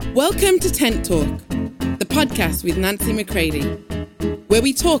Welcome to Tent Talk, the podcast with Nancy McCready, where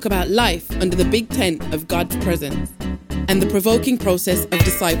we talk about life under the big tent of God's presence and the provoking process of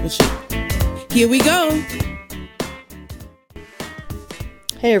discipleship. Here we go.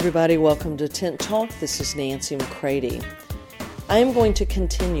 Hey everybody, welcome to Tent Talk. This is Nancy McCready. I am going to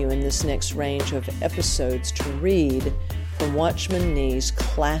continue in this next range of episodes to read from Watchman Nee's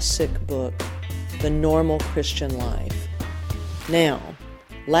classic book, The Normal Christian Life. Now,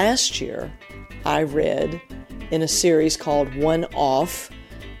 last year, I read in a series called One Off,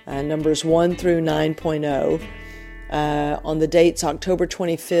 numbers 1 through 9.0. On the dates October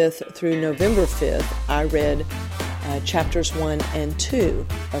 25th through November 5th, I read chapters 1 and 2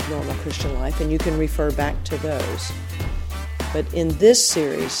 of Normal Christian Life, and you can refer back to those. But in this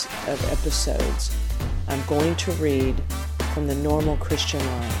series of episodes, I'm going to read from the Normal Christian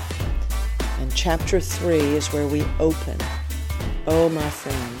Life. And chapter 3 is where we open. Oh, my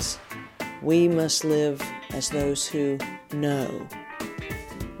friends, we must live as those who know.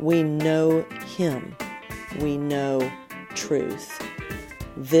 We know Him. We know truth.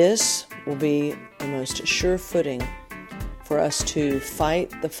 This will be the most sure footing for us to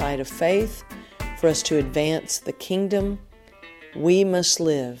fight the fight of faith, for us to advance the kingdom. We must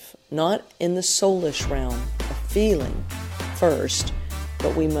live not in the soulish realm of feeling first,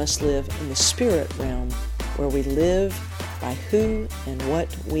 but we must live in the spirit realm where we live by who and what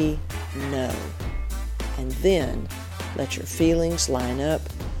we know. And then let your feelings line up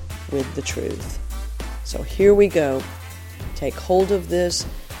with the truth. So here we go. Take hold of this,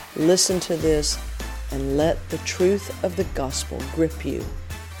 listen to this, and let the truth of the gospel grip you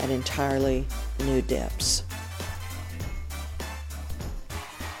at entirely new depths.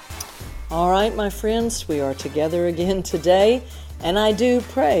 All right, my friends, we are together again today, and I do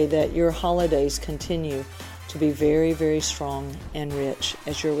pray that your holidays continue to be very, very strong and rich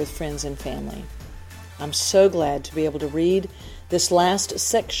as you're with friends and family. I'm so glad to be able to read this last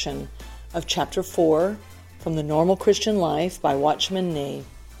section of chapter 4 from The Normal Christian Life by Watchman Nee,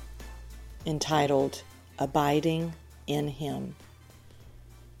 entitled Abiding in Him.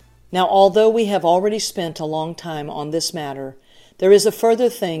 Now, although we have already spent a long time on this matter, there is a further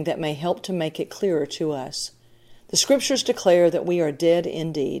thing that may help to make it clearer to us. The Scriptures declare that we are dead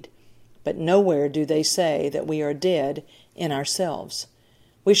indeed, but nowhere do they say that we are dead in ourselves.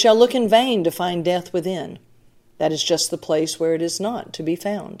 We shall look in vain to find death within. That is just the place where it is not to be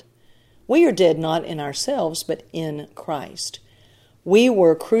found. We are dead not in ourselves, but in Christ. We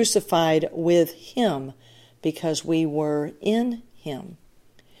were crucified with Him because we were in Him.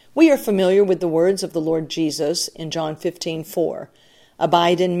 We are familiar with the words of the Lord Jesus in John 15:4.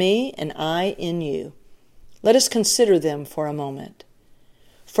 Abide in me, and I in you. Let us consider them for a moment.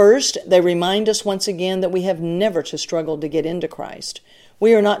 First, they remind us once again that we have never to struggle to get into Christ.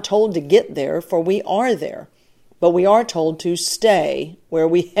 We are not told to get there, for we are there. But we are told to stay where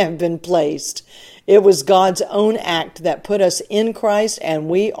we have been placed. It was God's own act that put us in Christ, and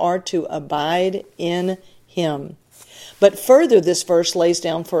we are to abide in Him. But further, this verse lays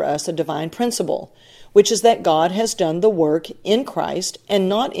down for us a divine principle, which is that God has done the work in Christ and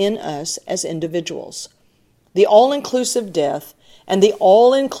not in us as individuals. The all-inclusive death and the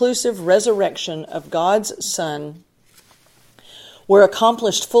all-inclusive resurrection of God's Son were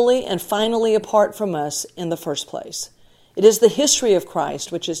accomplished fully and finally apart from us in the first place. It is the history of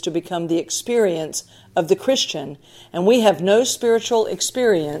Christ which is to become the experience of the Christian, and we have no spiritual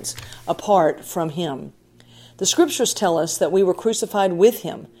experience apart from Him. The Scriptures tell us that we were crucified with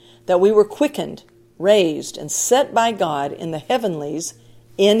Him, that we were quickened, raised, and set by God in the heavenlies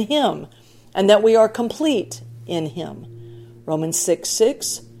in Him, and that we are complete in Him. Romans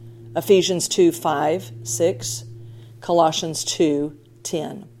 6:6, Ephesians 2:5-6, Colossians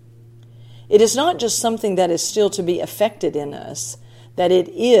 2:10. It is not just something that is still to be effected in us, that it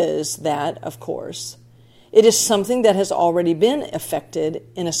is that, of course. It is something that has already been effected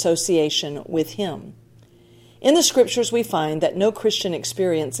in association with Him. In the Scriptures, we find that no Christian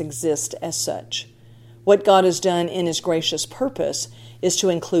experience exists as such. What God has done in His gracious purpose is to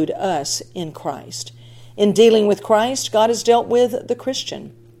include us in Christ. In dealing with Christ, God has dealt with the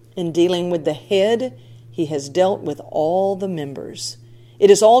Christian. In dealing with the head, He has dealt with all the members. It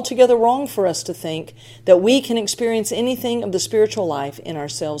is altogether wrong for us to think that we can experience anything of the spiritual life in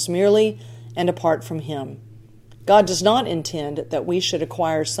ourselves merely and apart from Him. God does not intend that we should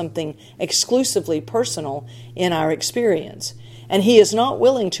acquire something exclusively personal in our experience, and He is not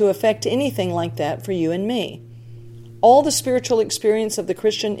willing to effect anything like that for you and me. All the spiritual experience of the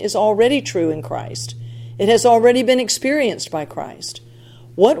Christian is already true in Christ. It has already been experienced by Christ.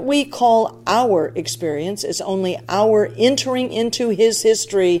 What we call our experience is only our entering into His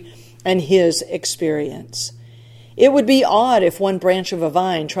history and His experience. It would be odd if one branch of a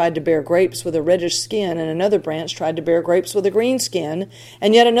vine tried to bear grapes with a reddish skin and another branch tried to bear grapes with a green skin,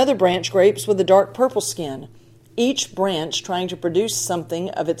 and yet another branch grapes with a dark purple skin, each branch trying to produce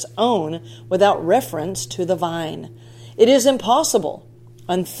something of its own without reference to the vine. It is impossible,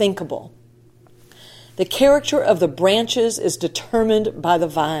 unthinkable. The character of the branches is determined by the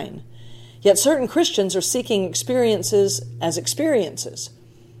vine. Yet certain Christians are seeking experiences as experiences.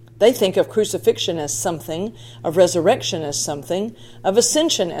 They think of crucifixion as something, of resurrection as something, of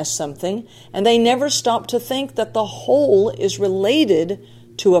ascension as something, and they never stop to think that the whole is related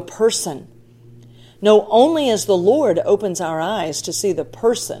to a person. No, only as the Lord opens our eyes to see the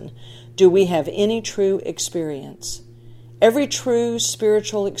person do we have any true experience. Every true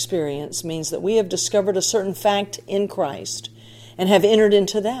spiritual experience means that we have discovered a certain fact in Christ and have entered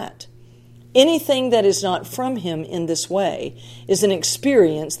into that. Anything that is not from Him in this way is an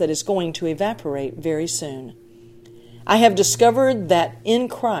experience that is going to evaporate very soon. I have discovered that in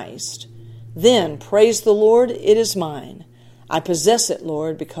Christ, then, praise the Lord, it is mine. I possess it,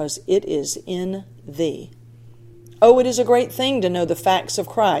 Lord, because it is in Thee. Oh, it is a great thing to know the facts of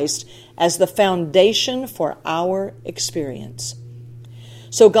Christ as the foundation for our experience.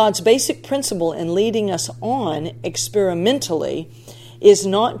 So God's basic principle in leading us on experimentally is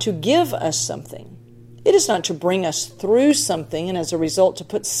not to give us something. It is not to bring us through something and as a result to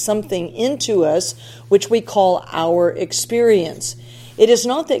put something into us which we call our experience. It is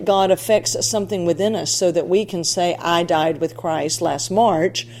not that God affects something within us so that we can say, I died with Christ last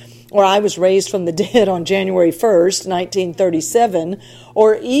March, or I was raised from the dead on January 1st, 1937,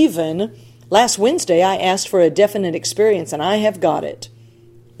 or even last Wednesday I asked for a definite experience and I have got it.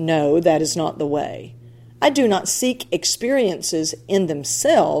 No, that is not the way. I do not seek experiences in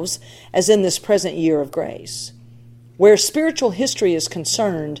themselves as in this present year of grace. Where spiritual history is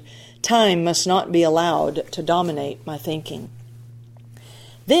concerned, time must not be allowed to dominate my thinking.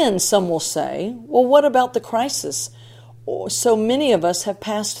 Then some will say, well, what about the crisis so many of us have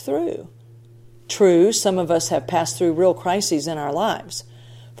passed through? True, some of us have passed through real crises in our lives.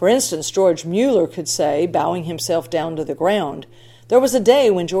 For instance, George Mueller could say, bowing himself down to the ground, there was a day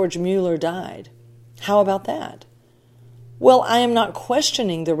when George Mueller died. How about that? Well, I am not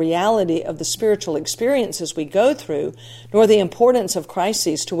questioning the reality of the spiritual experiences we go through, nor the importance of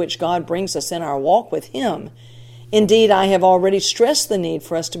crises to which God brings us in our walk with Him. Indeed, I have already stressed the need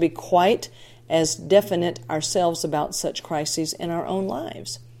for us to be quite as definite ourselves about such crises in our own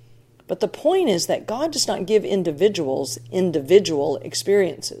lives. But the point is that God does not give individuals individual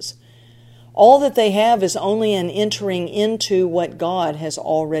experiences. All that they have is only an entering into what God has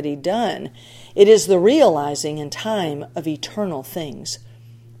already done. It is the realizing in time of eternal things.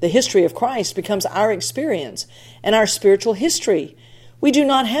 The history of Christ becomes our experience and our spiritual history. We do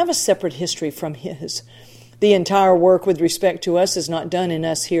not have a separate history from His. The entire work with respect to us is not done in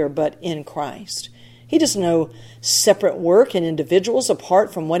us here, but in Christ. He does no separate work in individuals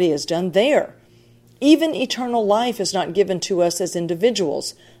apart from what He has done there. Even eternal life is not given to us as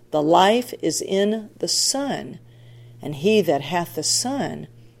individuals. The life is in the Son, and he that hath the Son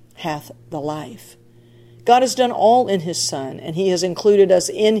hath the life. God has done all in His Son, and He has included us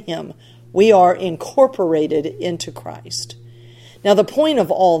in Him. We are incorporated into Christ. Now, the point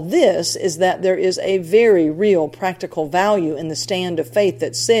of all this is that there is a very real practical value in the stand of faith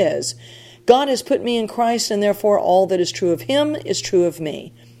that says, God has put me in Christ, and therefore all that is true of Him is true of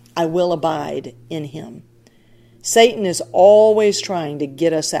me. I will abide in Him. Satan is always trying to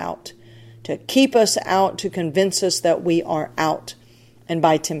get us out, to keep us out, to convince us that we are out. And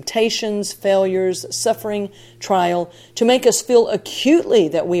by temptations, failures, suffering, trial, to make us feel acutely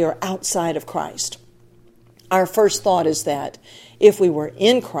that we are outside of Christ. Our first thought is that if we were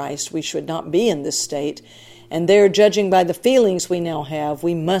in Christ, we should not be in this state. And there, judging by the feelings we now have,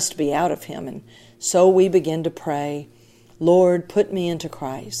 we must be out of Him. And so we begin to pray, Lord, put me into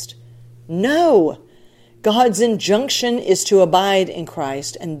Christ. No! God's injunction is to abide in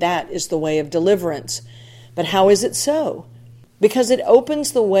Christ, and that is the way of deliverance. But how is it so? Because it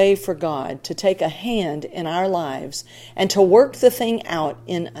opens the way for God to take a hand in our lives and to work the thing out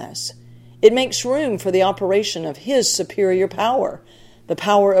in us. It makes room for the operation of His superior power, the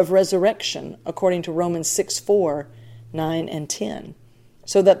power of resurrection, according to Romans 6:4, 9, and 10,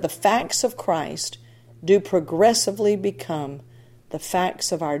 so that the facts of Christ do progressively become the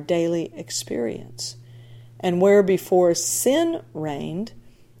facts of our daily experience. And where before sin reigned,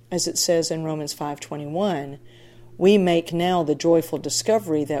 as it says in Romans 5:21, we make now the joyful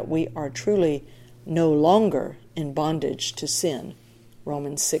discovery that we are truly no longer in bondage to sin.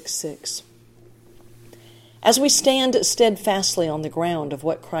 Romans 6:6. As we stand steadfastly on the ground of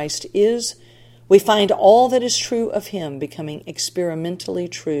what Christ is, we find all that is true of him becoming experimentally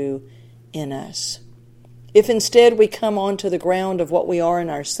true in us. If instead we come onto the ground of what we are in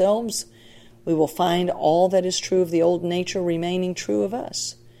ourselves, we will find all that is true of the old nature remaining true of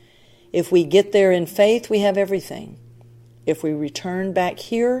us. If we get there in faith, we have everything. If we return back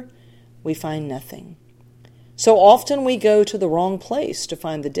here, we find nothing. So often we go to the wrong place to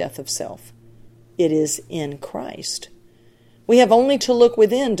find the death of self. It is in Christ. We have only to look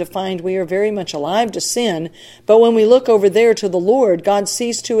within to find we are very much alive to sin, but when we look over there to the Lord, God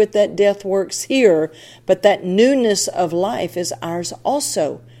sees to it that death works here, but that newness of life is ours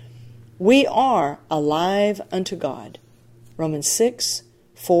also. We are alive unto God. Romans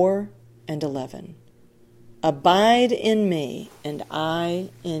 6:4 and 11. Abide in me, and I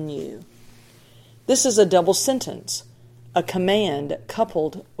in you. This is a double sentence, a command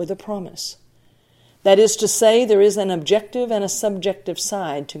coupled with a promise. That is to say, there is an objective and a subjective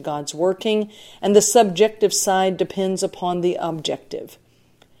side to God's working, and the subjective side depends upon the objective.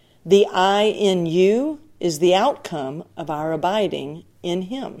 The I in you is the outcome of our abiding in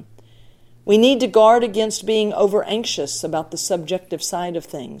him. We need to guard against being over-anxious about the subjective side of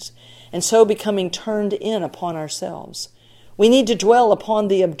things, and so becoming turned in upon ourselves. We need to dwell upon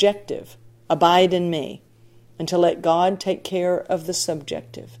the objective, abide in me, and to let God take care of the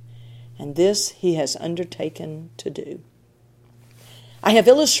subjective. And this he has undertaken to do. I have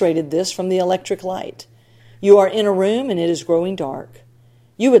illustrated this from the electric light. You are in a room and it is growing dark.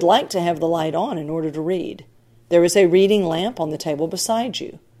 You would like to have the light on in order to read. There is a reading lamp on the table beside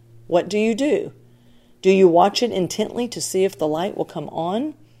you. What do? Do you watch it intently to see if the light will come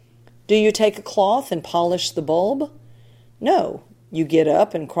on? Do you take a cloth and polish the bulb? No. You get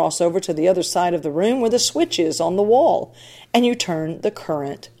up and cross over to the other side of the room where the switch is on the wall, and you turn the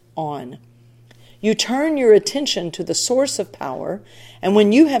current on. You turn your attention to the source of power, and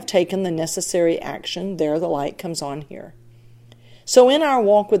when you have taken the necessary action, there the light comes on here. So in our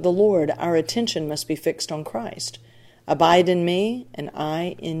walk with the Lord, our attention must be fixed on Christ. Abide in me, and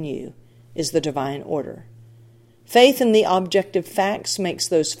I in you, is the divine order. Faith in the objective facts makes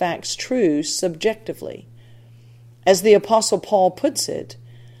those facts true subjectively. As the Apostle Paul puts it,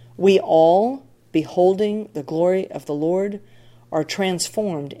 we all, beholding the glory of the Lord, are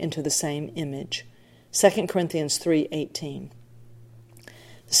transformed into the same image. 2 Corinthians 3:18.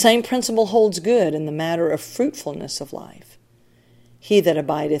 The same principle holds good in the matter of fruitfulness of life. He that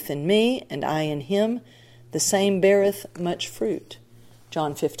abideth in me, and I in him, the same beareth much fruit.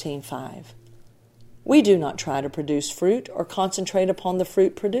 John 15:5. We do not try to produce fruit or concentrate upon the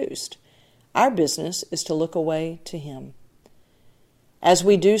fruit produced. Our business is to look away to him. As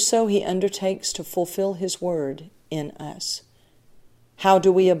we do so, he undertakes to fulfill his word in us. How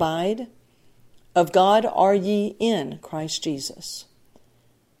do we abide? Of God are ye in Christ Jesus.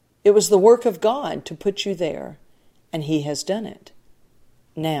 It was the work of God to put you there, and he has done it.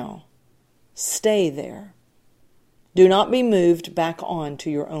 Now, stay there. Do not be moved back on to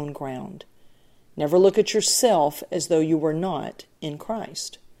your own ground. Never look at yourself as though you were not in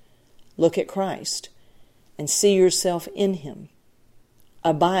Christ. Look at Christ and see yourself in him.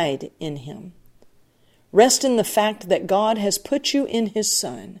 Abide in him. Rest in the fact that God has put you in his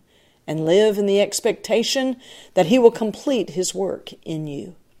Son, and live in the expectation that he will complete his work in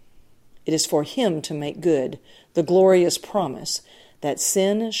you. It is for him to make good the glorious promise that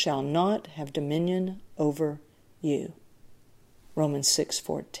sin shall not have dominion over you. Romans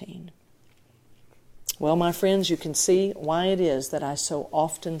 6:14. Well, my friends, you can see why it is that I so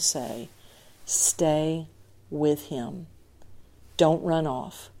often say, stay with him. Don't run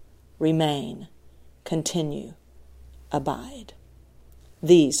off. Remain. Continue. Abide.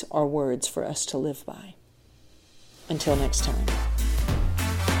 These are words for us to live by. Until next time.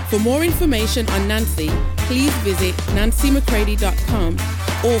 For more information on Nancy, please visit nancymccready.com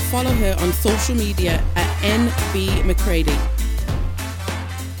or follow her on social media at NB McCready.